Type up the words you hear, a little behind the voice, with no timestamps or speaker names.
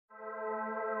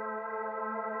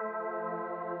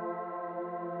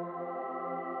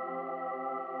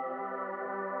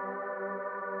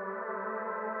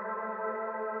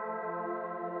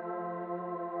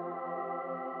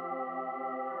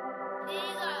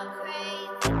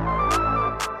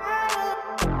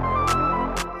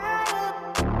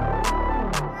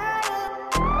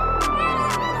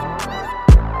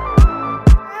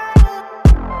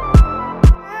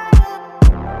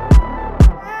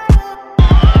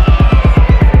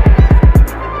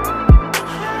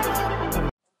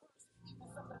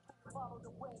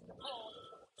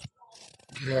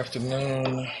Good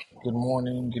afternoon, good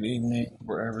morning, good evening,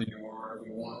 wherever you are,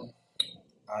 everyone.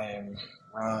 I am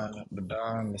Ron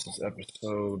Badon. This is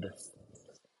episode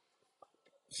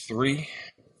 3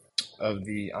 of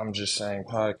the I'm Just Saying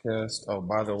podcast. Oh,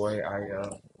 by the way, I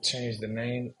changed the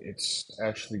name. It's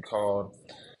actually called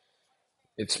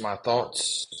It's My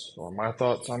Thoughts or My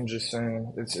Thoughts. I'm Just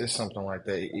Saying. It's something like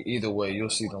that. Either way, you'll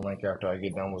see the link after I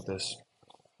get done with this.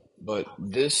 But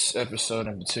this episode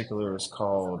in particular is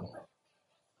called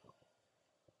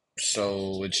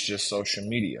So It's Just Social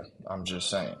Media. I'm Just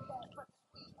Saying.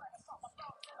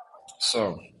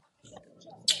 So,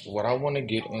 what I want to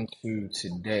get into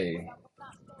today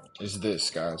is this,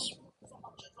 guys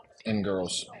and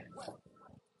girls.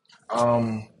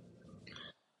 Um,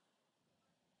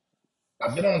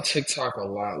 I've been on TikTok a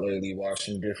lot lately,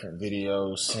 watching different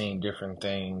videos, seeing different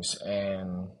things,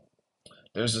 and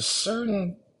there's a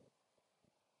certain,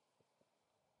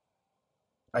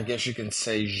 I guess you can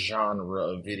say, genre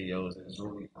of videos that is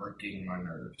really irking my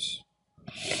nerves.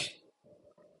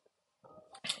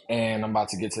 And I'm about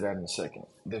to get to that in a second.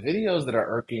 The videos that are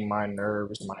irking my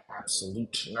nerves, my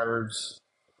absolute nerves,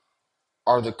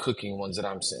 are the cooking ones that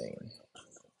I'm seeing.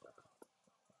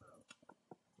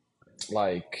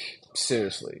 Like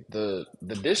seriously, the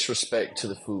disrespect to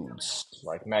the foods,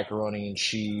 like macaroni and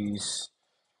cheese,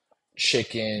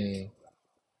 chicken,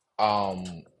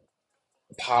 um,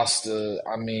 pasta.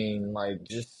 I mean, like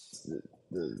just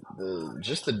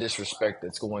the disrespect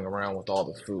that's going around with all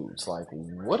the foods. Like,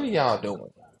 what are y'all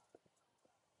doing?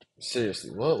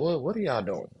 Seriously, what are y'all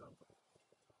doing?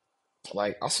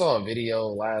 Like, I saw a video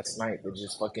last night that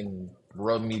just fucking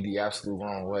rubbed me the absolute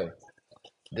wrong way.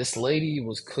 This lady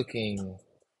was cooking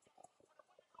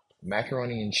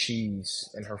macaroni and cheese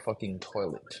in her fucking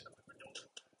toilet.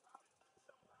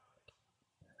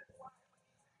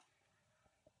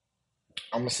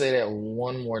 I'm gonna say that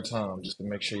one more time just to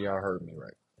make sure y'all heard me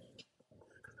right.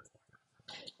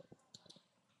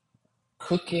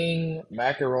 Cooking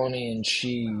macaroni and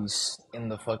cheese in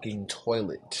the fucking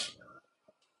toilet.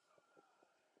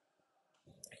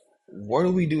 Where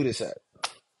do we do this at?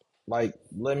 Like,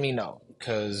 let me know,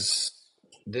 cause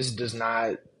this does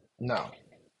not. No,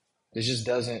 this just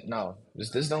doesn't. No,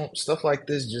 this don't stuff like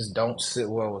this just don't sit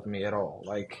well with me at all.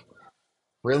 Like,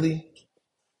 really,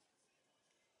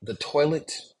 the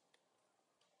toilet.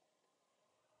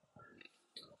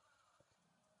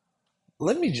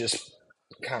 Let me just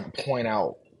kind of point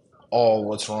out all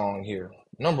what's wrong here.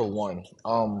 Number one,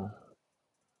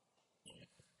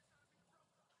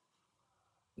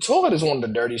 toilet is one of the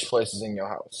dirtiest places in your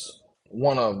house.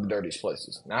 One of the dirtiest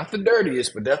places. Not the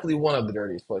dirtiest, but definitely one of the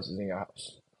dirtiest places in your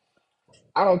house.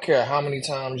 I don't care how many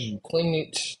times you clean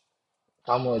it,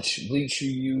 how much bleach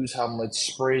you use, how much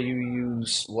spray you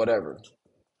use, whatever.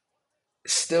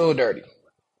 Still dirty.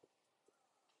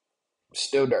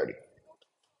 Still dirty.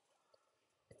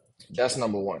 That's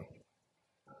number one.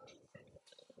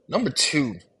 Number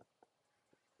two,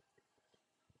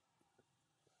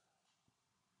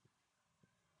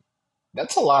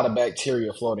 that's a lot of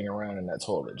bacteria floating around in that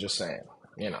toilet, just saying.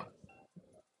 You know,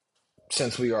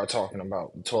 since we are talking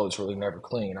about the toilet's really never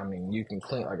clean, I mean, you can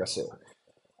clean, like I said,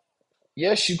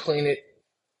 yes, you clean it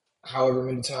however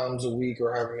many times a week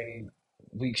or however many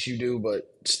weeks you do,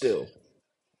 but still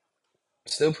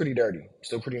pretty dirty,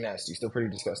 still pretty nasty, still pretty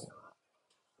disgusting.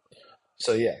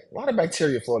 So yeah, a lot of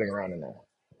bacteria floating around in there.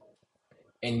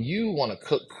 And you want to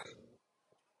cook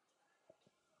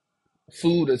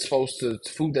food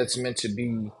that's meant to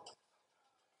be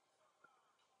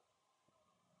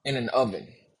in an oven,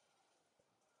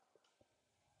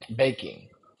 baking,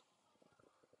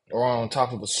 or on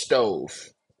top of a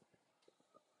stove,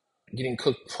 getting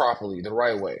cooked properly, the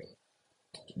right way.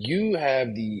 You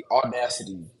have the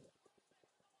audacity,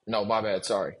 no, my bad,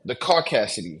 sorry, the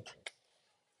caucasity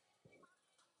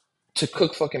to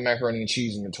cook fucking macaroni and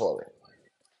cheese in your toilet.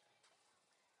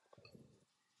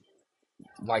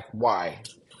 Like, why?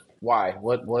 Why?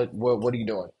 What are you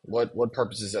doing? What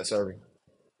purpose is that serving?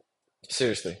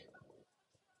 Seriously,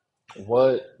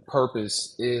 what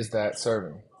purpose is that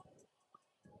serving?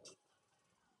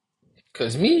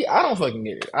 Cause me, I don't fucking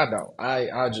get it. I don't.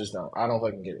 I just don't. I don't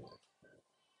fucking get it.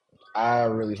 I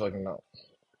really fucking don't.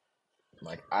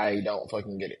 Like I don't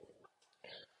fucking get it.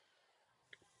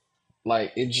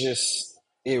 Like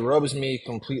it rubs me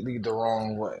completely the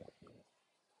wrong way.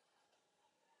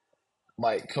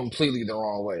 Like completely the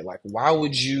wrong way. Like why are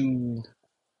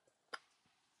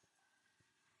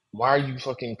you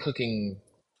fucking cooking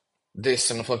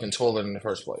this in the fucking toilet in the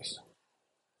first place?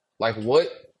 Like what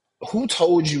who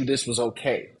told you this was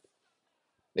okay?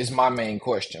 Is my main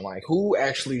question. Like who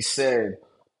actually said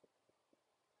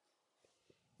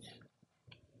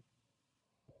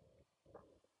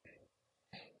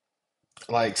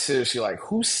Like seriously, like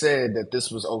who said that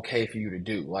this was okay for you to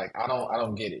do? Like I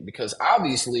don't get it because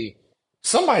obviously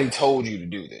somebody told you to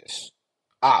do this.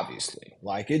 Obviously.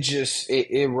 Like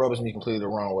it rubs me completely the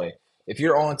wrong way. If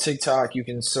you're on TikTok, you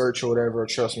can search or whatever,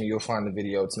 trust me, you'll find the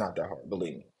video. It's not that hard,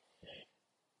 believe me.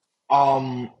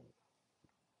 Um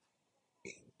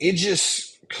it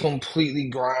just completely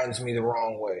grinds me the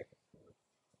wrong way.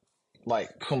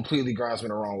 Like completely grinds me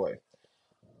the wrong way.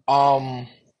 Um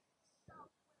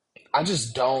I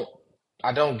just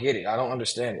I don't get it. I don't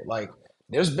understand it. Like,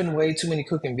 there's been way too many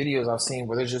cooking videos I've seen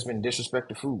where there's just been disrespect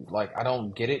to food. Like, I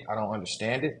don't get it. I don't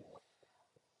understand it.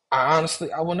 I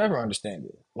will never understand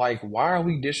it. Like, why are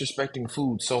we disrespecting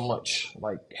food so much?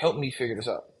 Like, help me figure this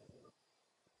out.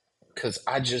 Because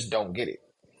I just don't get it.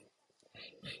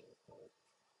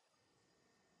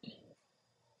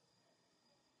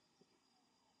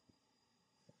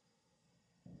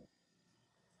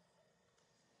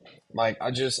 Like,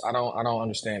 I don't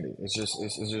understand it. It's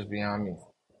just beyond me.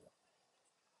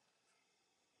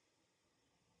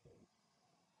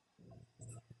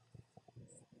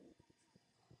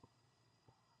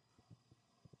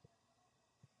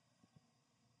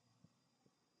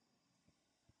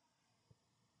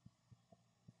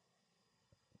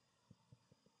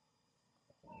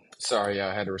 Sorry,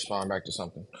 I had to respond back to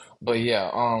something. But yeah,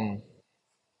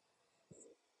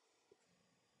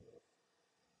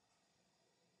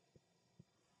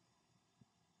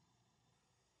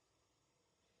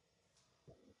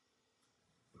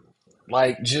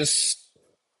 like, just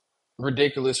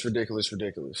ridiculous, ridiculous,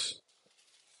 ridiculous.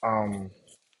 Um,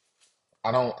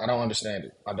 I don't understand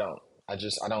it. I don't. I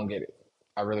don't get it.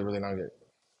 I really, really don't get it.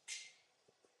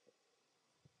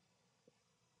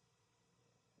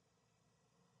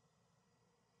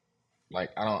 Like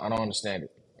I don't understand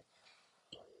it.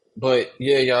 But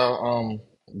yeah, y'all,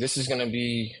 this is gonna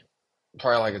be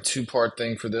probably like a two-part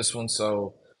thing for this one.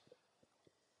 So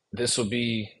this will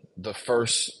be the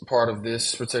first part of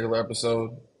this particular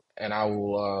episode, and I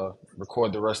will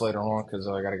record the rest later on because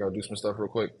I gotta go do some stuff real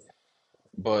quick.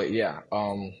 But yeah,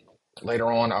 later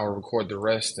on I'll record the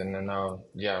rest, and then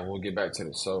yeah, we'll get back to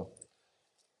this. So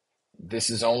this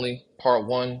is only part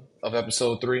one of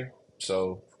episode three.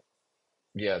 So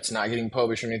yeah, it's not getting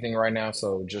published or anything right now.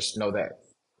 So just know that.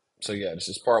 So yeah, this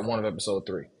is part one of episode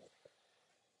three,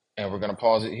 and we're gonna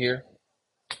pause it here.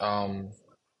 Um,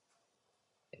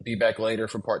 be back later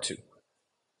for part two.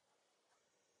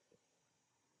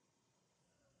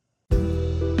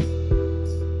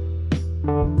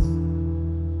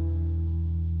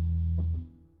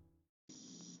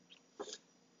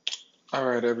 All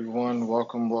right, everyone,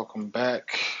 welcome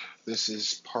back. This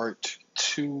is part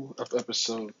two of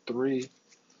episode three.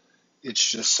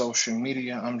 It's just social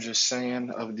media. I'm just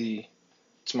saying of the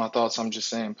It's my thoughts. I'm just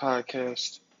saying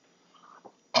podcast.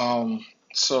 Um,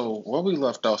 so what we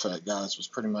left off at, guys, was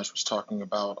pretty much was talking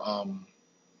about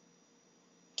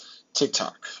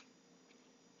TikTok.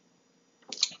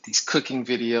 These cooking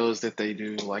videos that they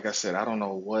do. Like I said, I don't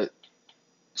know what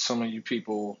some of you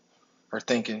people are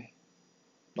thinking.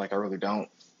 Like I really don't.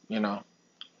 You know,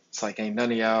 it's like ain't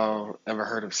none of y'all ever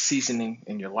heard of seasoning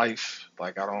in your life.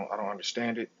 Like I don't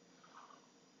understand it.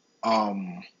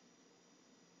 Um,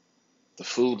 the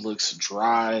food looks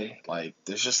dry. Like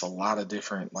there's just a lot of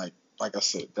different like I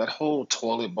said, that whole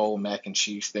toilet bowl mac and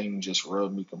cheese thing just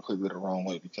rubbed me completely the wrong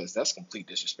way because that's complete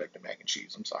disrespect to mac and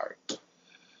cheese. I'm sorry.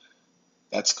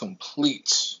 That's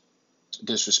complete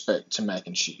disrespect to mac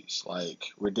and cheese. Like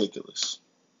ridiculous.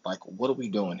 Like what are we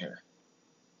doing here?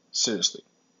 Seriously.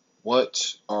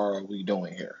 What are we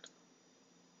doing here?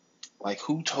 Like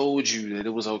who told you that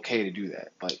it was okay to do that?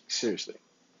 Like seriously.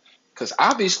 Because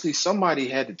obviously somebody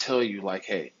had to tell you like,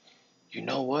 hey, you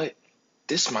know what?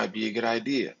 This might be a good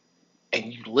idea.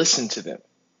 And you listen to them.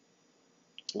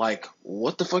 Like,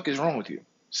 what the fuck is wrong with you?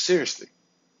 Seriously.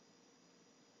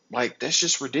 Like, that's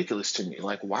just ridiculous to me.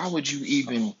 Like, why would you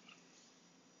even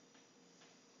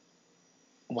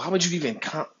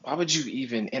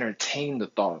entertain the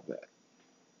thought of that?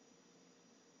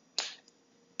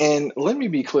 And let me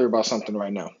be clear about something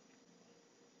right now.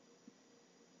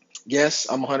 Yes,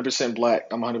 I'm 100% black.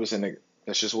 I'm 100% nigga.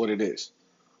 That's just what it is.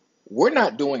 We're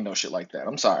not doing no shit like that.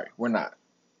 I'm sorry. We're not.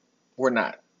 We're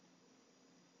not.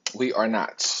 We are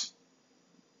not.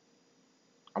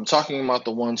 I'm talking about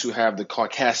the ones who have the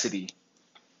caucasity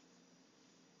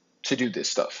to do this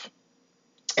stuff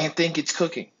and think it's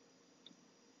cooking.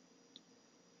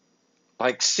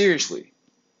 Like, seriously.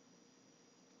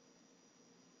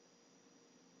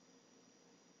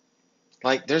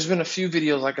 Like, there's been a few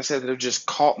videos, like I said, that have just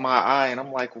caught my eye, and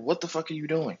I'm like, what the fuck are you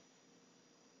doing?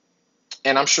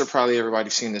 And I'm sure probably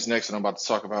everybody's seen this next that I'm about to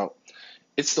talk about.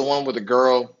 It's the one with the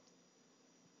girl.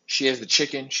 She has the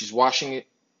chicken, she's washing it,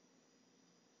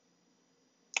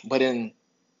 but in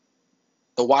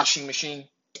the washing machine,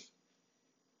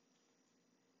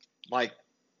 like,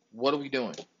 what are we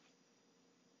doing?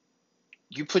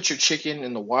 You put your chicken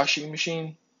in the washing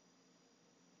machine,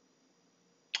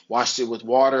 washed it with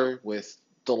water, with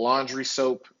the laundry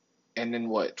soap, and then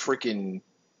what? Freaking,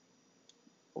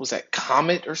 what was that,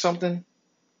 Comet or something?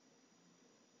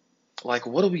 Like,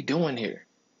 what are we doing here?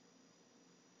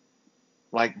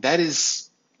 Like, that is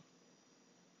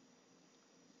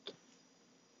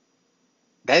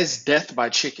death by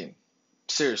chicken.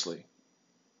 Seriously.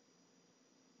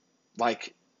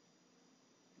 Like,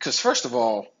 because first of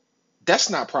all, that's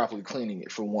not properly cleaning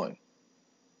it for one.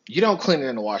 You don't clean it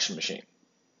in the washing machine.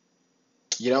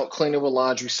 You don't clean it with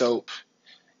laundry soap.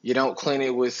 You don't clean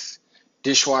it with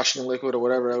dishwashing liquid or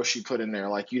whatever else you put in there.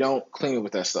 Like, you don't clean it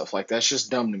with that stuff. Like, that's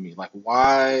just dumb to me. Like,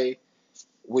 why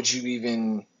would you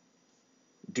even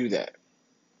do that?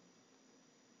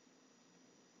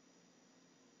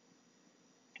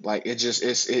 Like,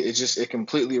 it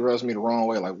completely rubs me the wrong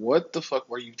way. Like, what the fuck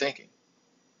were you thinking?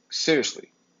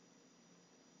 Seriously.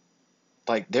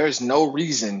 Like, there's no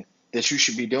reason that you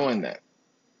should be doing that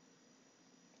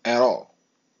at all.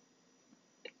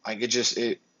 Like,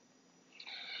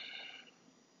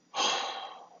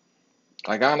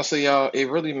 like, honestly, y'all, it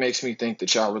really makes me think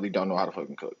that y'all really don't know how to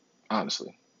fucking cook.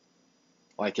 Honestly.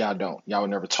 Like, y'all don't. Y'all were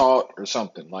never taught or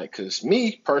something. Like, cause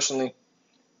me personally,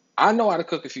 I know how to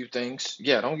cook a few things.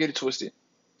 Yeah, don't get it twisted.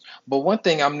 But one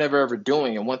thing I'm never ever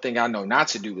doing, and one thing I know not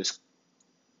to do, is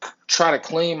try to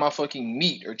clean my fucking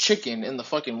meat or chicken in the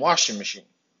fucking washing machine.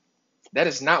 That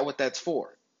is not what that's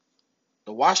for.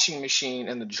 The washing machine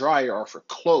and the dryer are for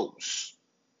clothes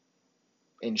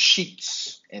and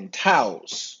sheets and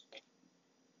towels.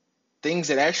 Things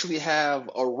that actually have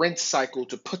a rinse cycle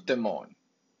to put them on.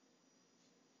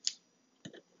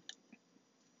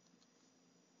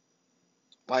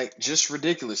 Like, just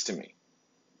ridiculous to me.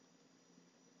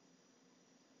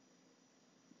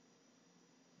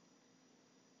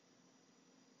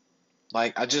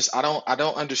 Like, I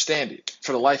don't understand it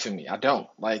for the life of me. I don't.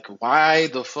 Like, why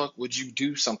the fuck would you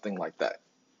do something like that?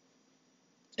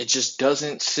 It just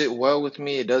doesn't sit well with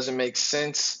me. It doesn't make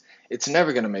sense. It's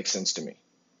never going to make sense to me.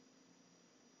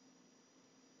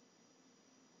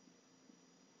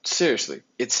 Seriously,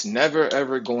 it's never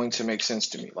ever going to make sense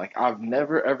to me. Like, I've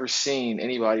never ever seen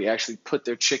anybody actually put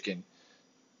their chicken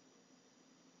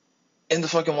in the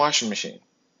fucking washing machine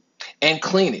and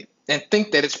clean it and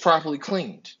think that it's properly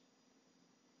cleaned.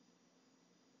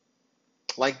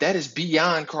 Like, that is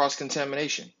beyond cross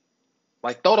contamination.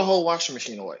 Like, throw the whole washing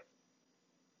machine away.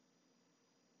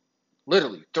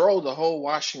 Literally, throw the whole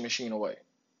washing machine away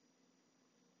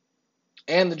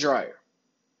and the dryer.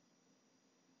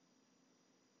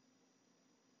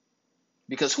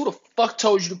 Because who the fuck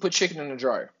told you to put chicken in the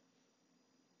dryer?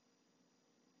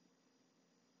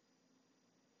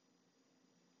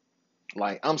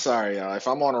 Like, I'm sorry, y'all. If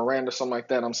I'm on a rant or something like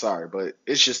that, I'm sorry. But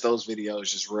it's just those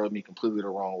videos just rubbed me completely the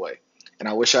wrong way. And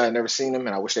I wish I had never seen them,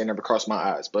 and I wish they never crossed my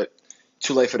eyes. But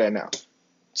too late for that now.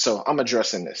 So I'm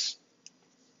addressing this.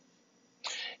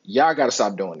 Y'all gotta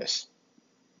stop doing this.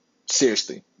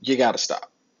 Seriously, you gotta stop.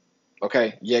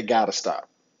 Okay? You gotta stop.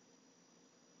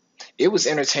 It was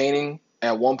entertaining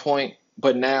at one point,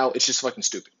 but now it's just fucking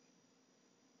stupid.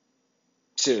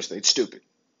 Seriously, it's stupid.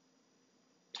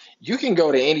 You can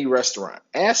go to any restaurant,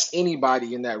 ask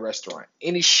anybody in that restaurant,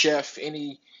 any chef,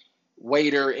 any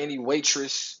waiter, any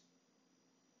waitress,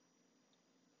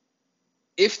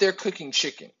 if they're cooking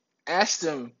chicken, ask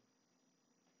them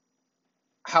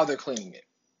how they're cleaning it.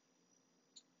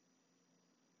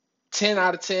 10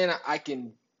 out of 10, I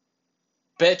can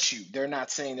bet you they're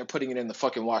not saying they're putting it in the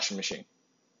fucking washing machine.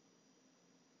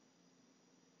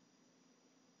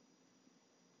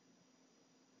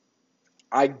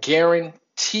 I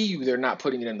guarantee you they're not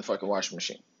putting it in the fucking washing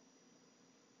machine.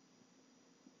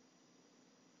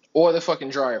 Or the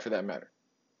fucking dryer for that matter.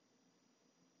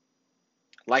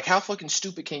 Like, how fucking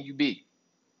stupid can you be?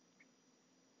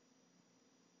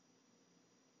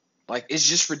 Like, it's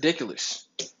just ridiculous.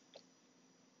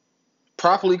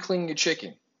 Properly clean your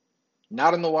chicken.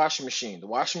 Not in the washing machine. The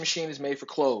washing machine is made for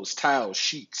clothes, towels,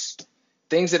 sheets,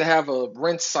 things that have a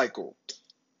rinse cycle,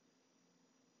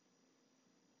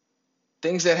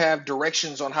 things that have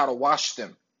directions on how to wash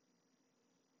them.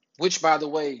 Which, by the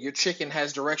way, your chicken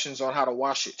has directions on how to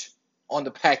wash it on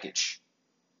the package.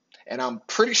 And I'm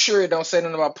pretty sure it don't say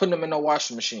nothing about putting them in the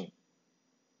washing machine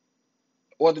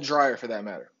or the dryer for that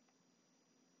matter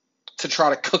to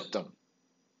try to cook them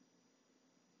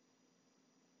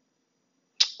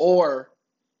or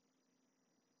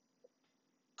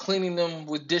cleaning them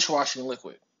with dishwashing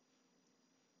liquid.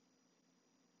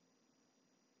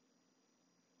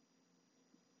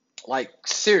 Like,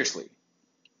 seriously,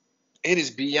 it is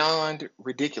beyond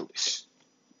ridiculous.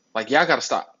 Like, y'all gotta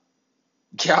stop.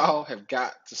 Y'all have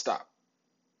got to stop.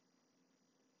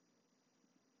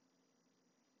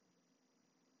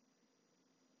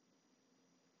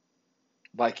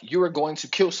 Like, you are going to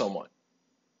kill someone.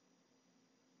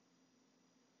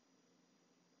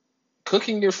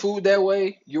 Cooking your food that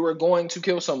way, you are going to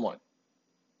kill someone.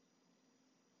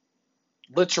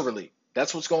 Literally.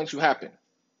 That's what's going to happen.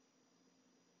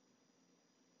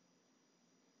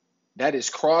 That is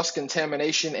cross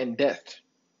contamination and death.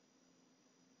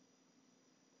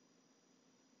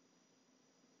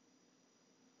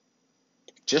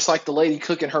 Just like the lady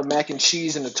cooking her mac and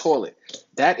cheese in the toilet.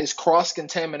 That is cross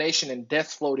contamination and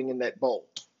death floating in that bowl.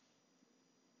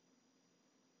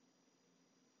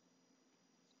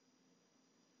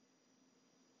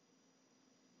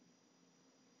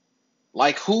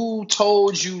 Like, who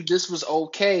told you this was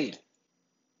okay?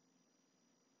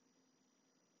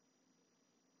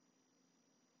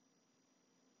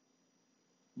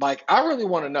 Like, I really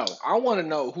want to know. I want to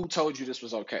know who told you this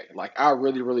was okay. Like, I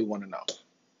really, really want to know.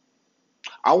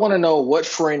 I want to know what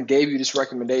friend gave you this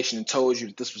recommendation and told you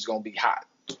that this was gonna be hot.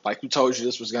 Like, who told you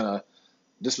this was gonna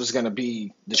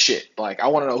be the shit. Like, I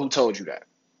want to know who told you that.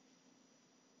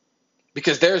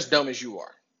 Because they're as dumb as you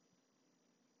are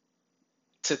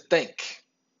to think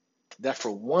that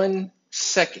for 1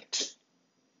 second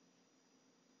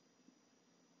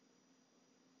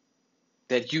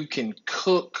that you can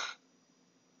cook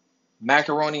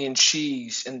macaroni and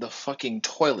cheese in the fucking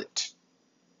toilet.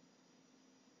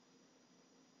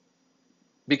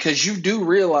 Because you do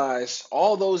realize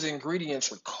all those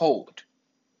ingredients are cold.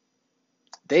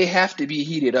 They have to be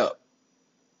heated up.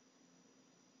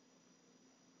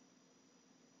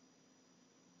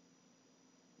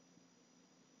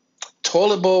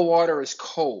 Toilet bowl water is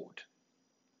cold.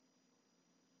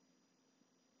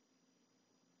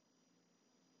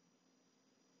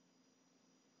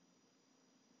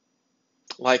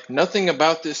 Like, nothing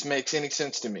about this makes any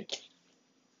sense to me.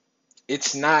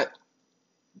 It's not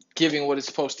giving what it's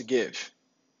supposed to give.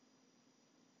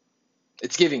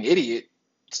 It's giving idiot.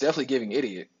 It's definitely giving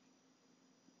idiot.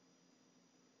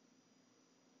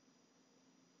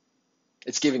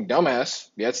 It's giving dumbass.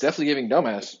 Yeah, it's definitely giving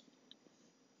dumbass.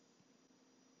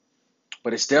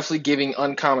 But it's definitely giving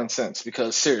uncommon sense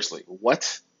because seriously,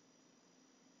 what?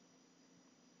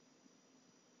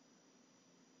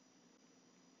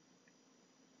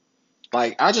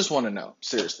 Like, I just want to know.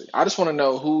 Seriously. I just want to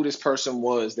know who this person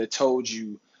was that told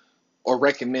you or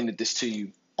recommended this to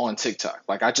you on TikTok.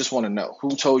 Like, I just want to know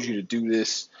who told you to do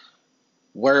this.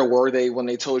 Where were they when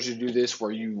they told you to do this?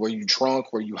 Were you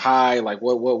drunk? Were you high? Like,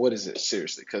 what is this?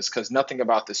 Seriously, because nothing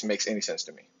about this makes any sense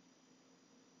to me.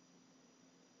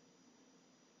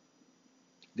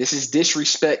 This is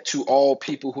disrespect to all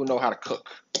people who know how to cook.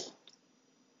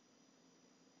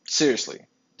 Seriously,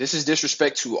 this is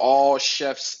disrespect to all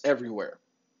chefs everywhere.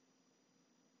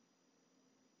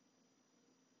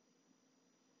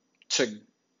 To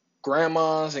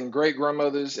grandmas and great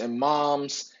grandmothers and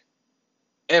moms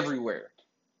everywhere.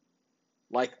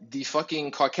 Like, the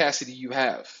fucking caucasity you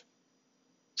have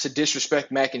to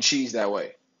disrespect mac and cheese that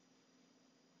way,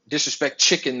 disrespect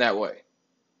chicken that way.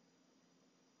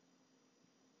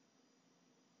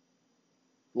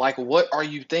 Like, what are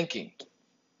you thinking?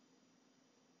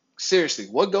 Seriously,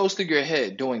 what goes through your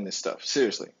head doing this stuff?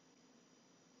 Seriously.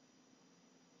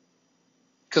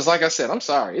 Because, like I said, I'm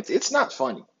sorry. It's not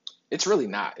funny. It's really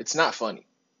not. It's not funny.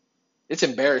 It's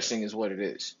embarrassing, is what it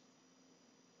is.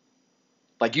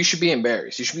 Like, you should be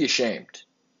embarrassed. You should be ashamed.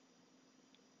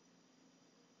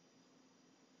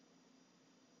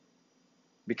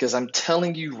 Because I'm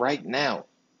telling you right now,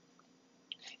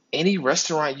 any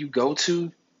restaurant you go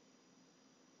to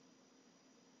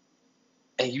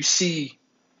and you see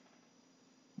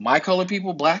my color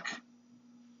people, black,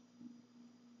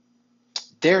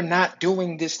 they're not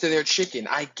doing this to their chicken.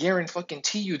 I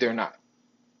guarantee you they're not.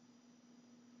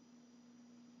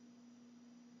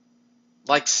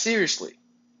 Like, seriously,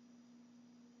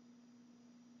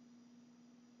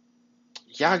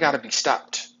 y'all gotta be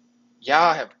stopped.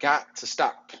 Y'all have got to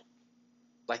stop.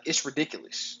 Like, it's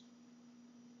ridiculous.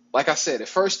 Like I said, at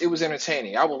first it was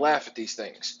entertaining. I would laugh at these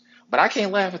things. But I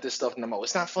can't laugh at this stuff no more.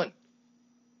 It's not funny.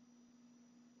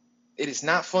 It is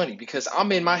not funny because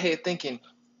I'm in my head thinking,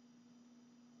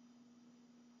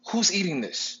 who's eating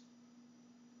this?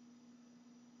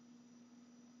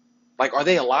 Like, are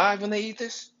they alive when they eat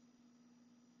this?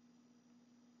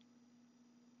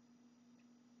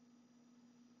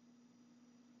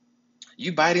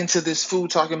 You bite into this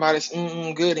food talking about it's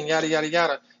good and yada yada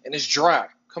yada, and it's dry.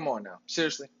 Come on now,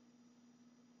 seriously.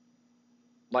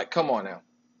 Like, come on now.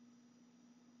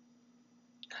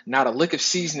 Not a lick of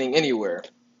seasoning anywhere.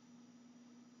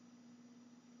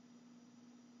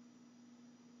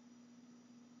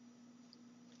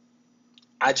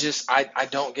 I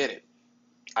don't get it.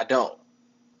 I don't.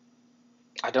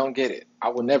 I don't get it. I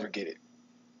will never get it.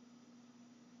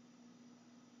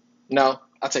 No,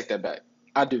 I take that back.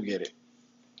 I do get it.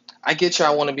 I get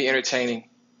y'all want to be entertaining.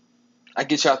 I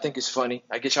get y'all think it's funny.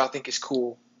 I get y'all think it's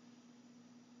cool.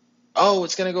 Oh,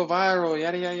 it's gonna go viral.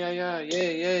 Yada yada yada yada.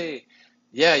 Yay yay.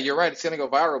 Yeah, you're right. It's gonna go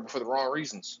viral, but for the wrong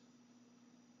reasons.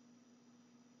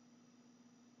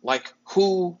 Like,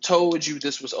 who told you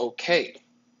this was okay?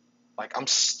 Like, I'm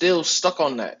still stuck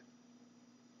on that.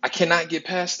 I cannot get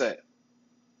past that.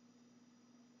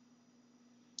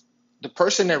 The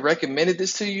person that recommended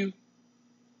this to you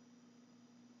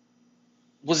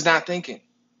was not thinking.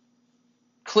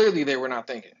 Clearly, they were not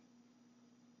thinking.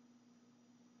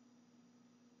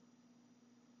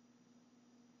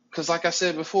 Because, like I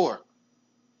said before,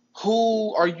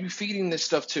 who are you feeding this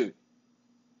stuff to?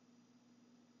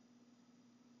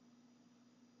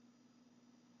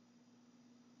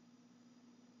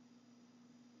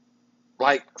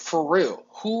 Like, for real,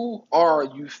 who are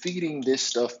you feeding this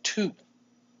stuff to?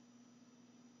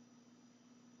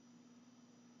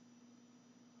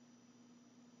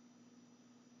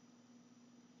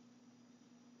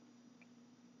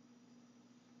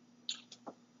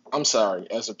 I'm sorry.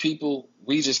 As a people,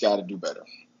 we just got to do better.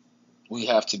 We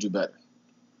have to do better.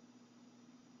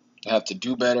 Have to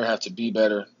do better, have to be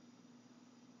better,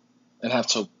 and have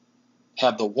to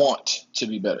have the want to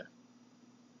be better.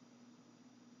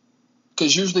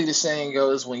 Because usually the saying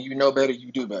goes, when you know better,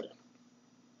 you do better.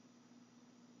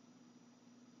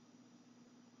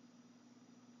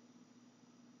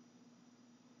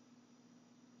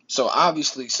 So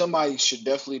obviously, somebody should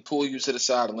definitely pull you to the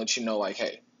side and let you know, like,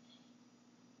 hey,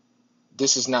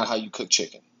 this is not how you cook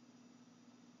chicken.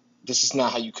 This is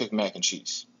not how you cook mac and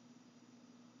cheese.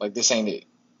 Like, this ain't it.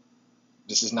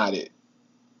 This is not it.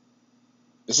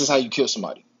 This is how you kill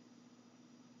somebody.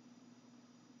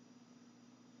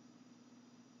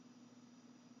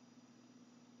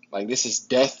 Like, this is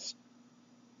death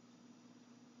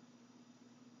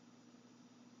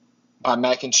by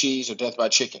mac and cheese or death by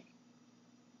chicken.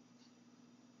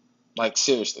 Like,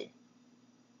 seriously,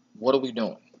 what are we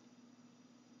doing?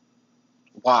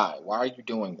 Why? Why are you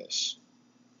doing this?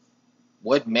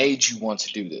 What made you want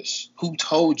to do this? Who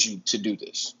told you to do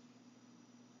this?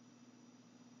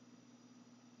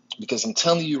 Because I'm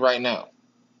telling you right now,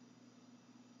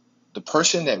 the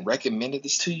person that recommended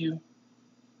this to you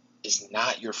is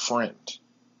not your friend.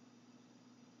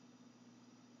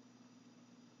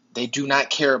 They do not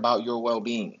care about your well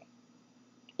being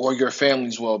or your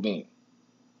family's well being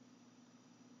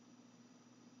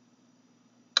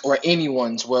or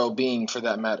anyone's well being for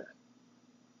that matter.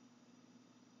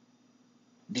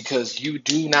 Because you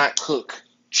do not cook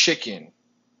chicken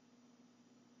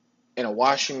in a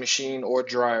washing machine or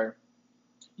dryer.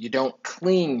 You don't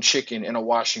clean chicken in a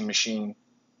washing machine.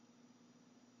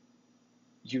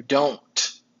 You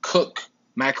don't cook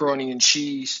macaroni and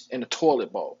cheese in a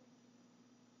toilet bowl.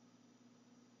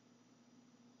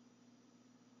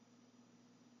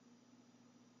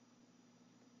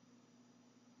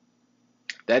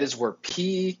 That is where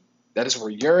pee, that is where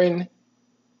urine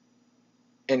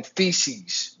and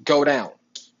feces go down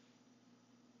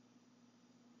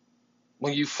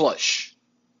when you flush.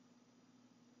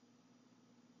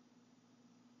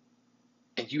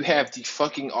 And you have the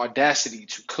fucking audacity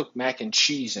to cook mac and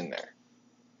cheese in there.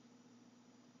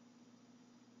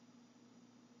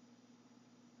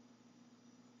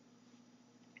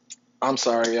 I'm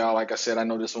sorry, y'all. Like I said, I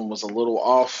know this one was a little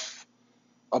off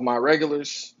of my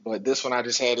regulars, but this one I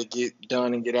just had to get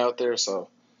done and get out there. So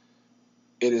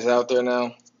it is out there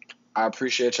now. I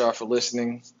appreciate y'all for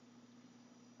listening.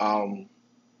 Um,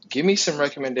 Give me some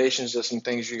recommendations of some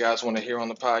things you guys want to hear on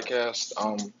the podcast.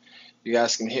 You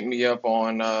guys can hit me up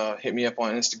on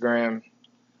Instagram,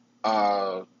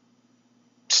 uh,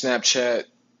 Snapchat,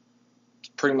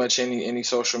 pretty much any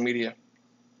social media.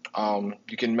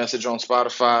 You can message on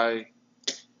Spotify.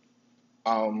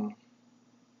 Um,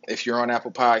 if you're on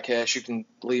Apple Podcasts, you can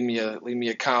leave me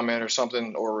a comment or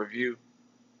something or a review.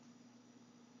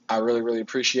 I really really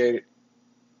appreciate it.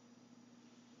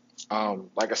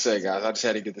 Like I said, guys, I just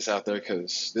had to get this out there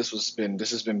because this has been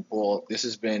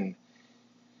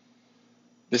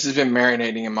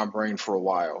marinating in my brain for a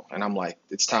while, and I'm like,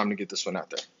 it's time to get this one out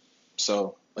there.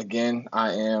 So again,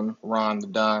 I am Ron the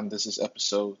Don. This is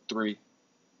episode 3.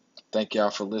 Thank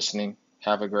y'all for listening.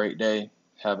 Have a great day.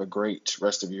 Have a great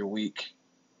rest of your week.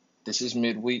 This is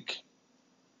midweek,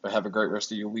 but have a great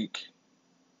rest of your week.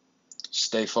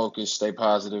 Stay focused, stay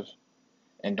positive,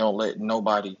 and don't let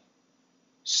nobody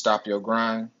stop your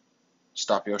grind,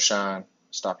 stop your shine,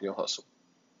 stop your hustle.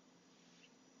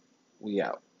 We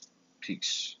out.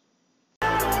 Peace.